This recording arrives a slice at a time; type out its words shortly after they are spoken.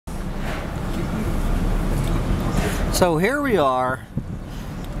So here we are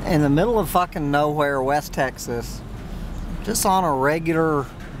in the middle of fucking nowhere, West Texas, just on a regular,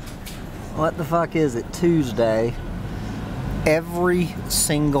 what the fuck is it, Tuesday. Every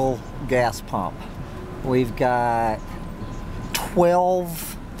single gas pump. We've got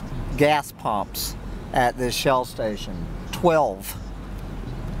 12 gas pumps at this Shell station. 12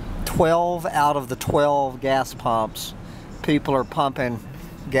 out of the 12 gas pumps, people are pumping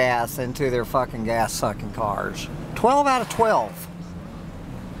gas into their fucking gas sucking cars. 12 out of 12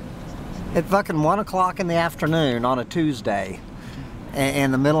 at fucking 1 o'clock in the afternoon on a Tuesday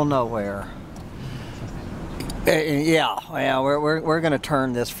in the middle of nowhere. Yeah, we're gonna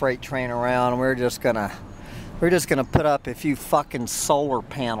turn this freight train around. We're just gonna put up a few fucking solar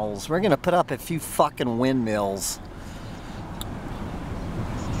panels. We're gonna put up a few fucking windmills.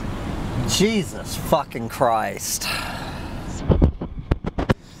 Jesus fucking Christ.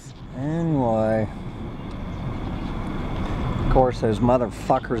 Anyway, of course, those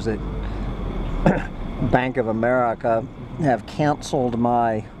motherfuckers at Bank of America have canceled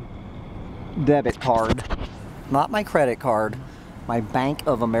my debit card. Not my credit card, my Bank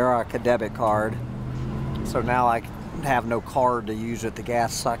of America debit card. So now I have no card to use at the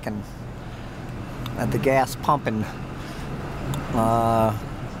gas sucking, at the gas pumping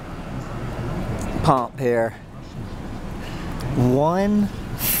pump here. One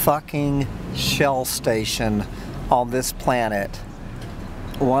fucking Shell station on this planet,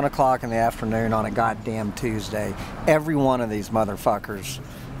 1 o'clock in the afternoon on a goddamn Tuesday. Every one of these motherfuckers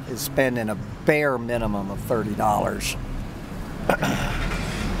is spending a bare minimum of $30.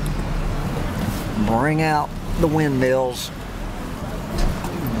 Bring out the windmills.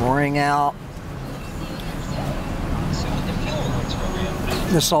 Bring out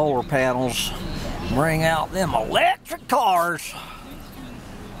the solar panels. Bring out them electric cars.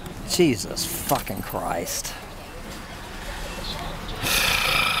 Jesus fucking Christ.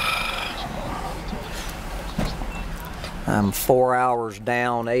 I'm 4 hours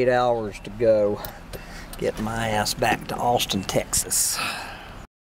down, 8 hours to go. Get my ass back to Austin, Texas.